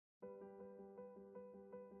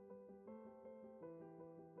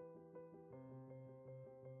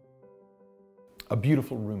A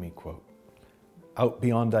beautiful Rumi quote. Out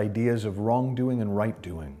beyond ideas of wrongdoing and right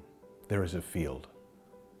doing, there is a field.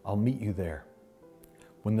 I'll meet you there.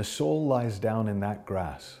 When the soul lies down in that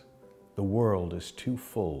grass, the world is too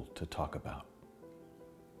full to talk about.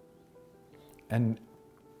 And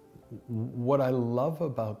what I love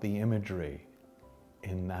about the imagery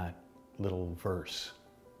in that little verse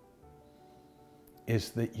is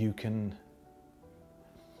that you can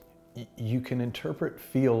interpret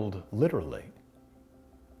field literally.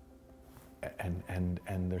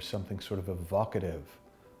 And there's something sort of evocative,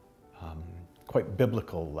 quite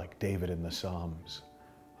biblical, like David in the Psalms,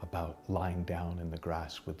 about lying down in the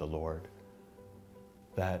grass with the Lord.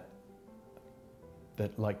 That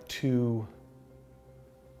like two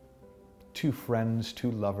friends, two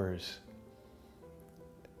lovers,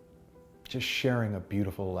 just sharing a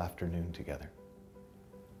beautiful afternoon together.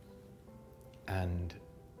 And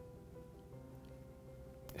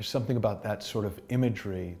there's something about that sort of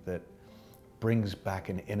imagery that brings back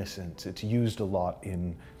an innocence. It's used a lot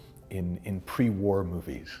in pre-war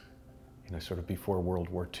movies, you know, sort of before World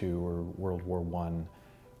War II or World War I,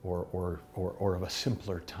 or of a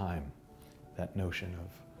simpler time. That notion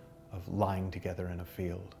of lying together in a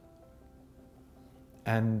field,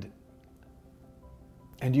 and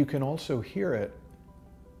you can also hear it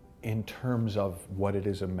in terms of what it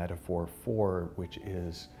is a metaphor for, which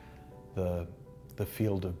is the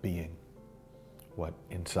field of being. What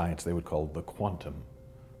in science they would call the quantum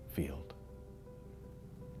field,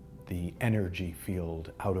 the energy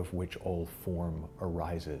field out of which all form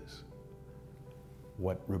arises.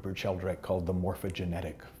 What Rupert Sheldrake called the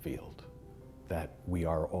morphogenetic field, that we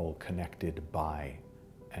are all connected by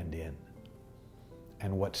and in.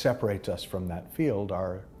 And what separates us from that field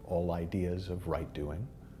are all ideas of right doing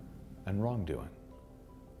and wrongdoing,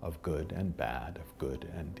 of good and bad, of good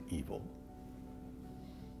and evil.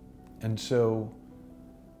 And so,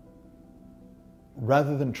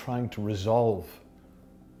 rather than trying to resolve,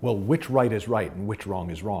 well, which right is right and which wrong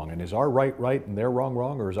is wrong, and is our right right and their wrong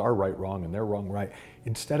wrong, or is our right wrong and their wrong right,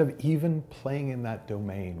 instead of even playing in that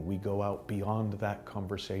domain, we go out beyond that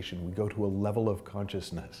conversation. We go to a level of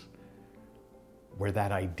consciousness where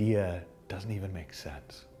that idea doesn't even make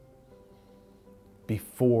sense.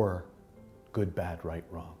 Before good, bad, right,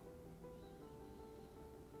 wrong.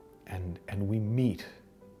 And we meet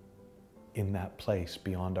in that place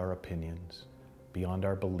beyond our opinions, beyond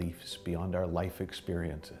our beliefs, beyond our life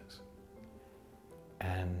experiences.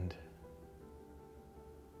 And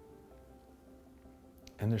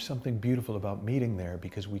there's something beautiful about meeting there,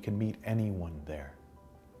 because we can meet anyone there.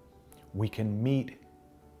 We can meet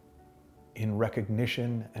in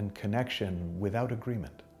recognition and connection without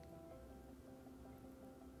agreement.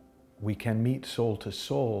 We can meet soul to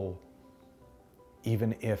soul,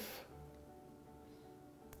 even if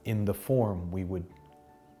in the form we would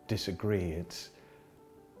disagree. It's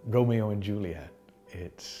Romeo and Juliet.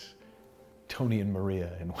 It's Tony and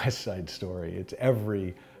Maria in West Side Story. It's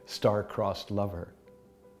every star-crossed lover.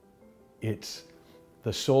 It's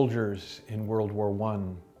the soldiers in World War I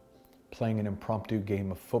playing an impromptu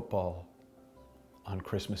game of football on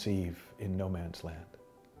Christmas Eve in no man's land.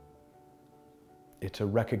 It's a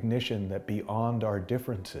recognition that beyond our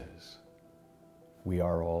differences, we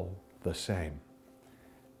are all the same.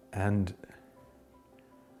 And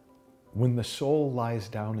when the soul lies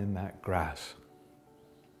down in that grass,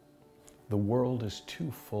 the world is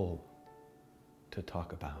too full to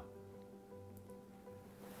talk about.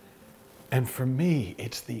 And for me,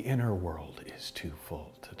 it's the inner world is too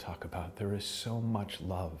full to talk about. There is so much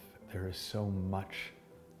love. There is so much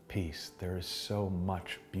peace. There is so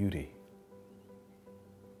much beauty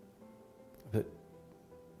that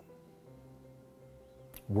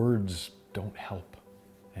words don't help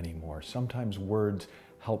anymore. Sometimes words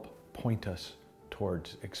help point us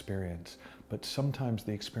towards experience, but sometimes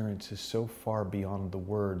the experience is so far beyond the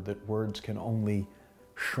word that words can only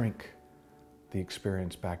shrink the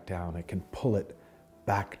experience back down. It can pull it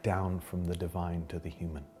back down from the divine to the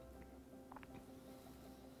human.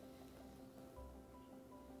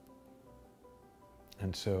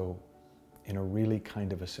 And so, in a really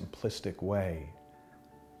kind of a simplistic way,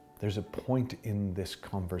 there's a point in this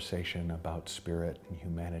conversation about spirit and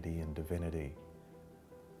humanity and divinity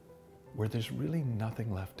where there's really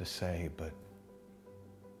nothing left to say but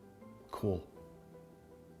cool.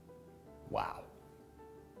 Wow.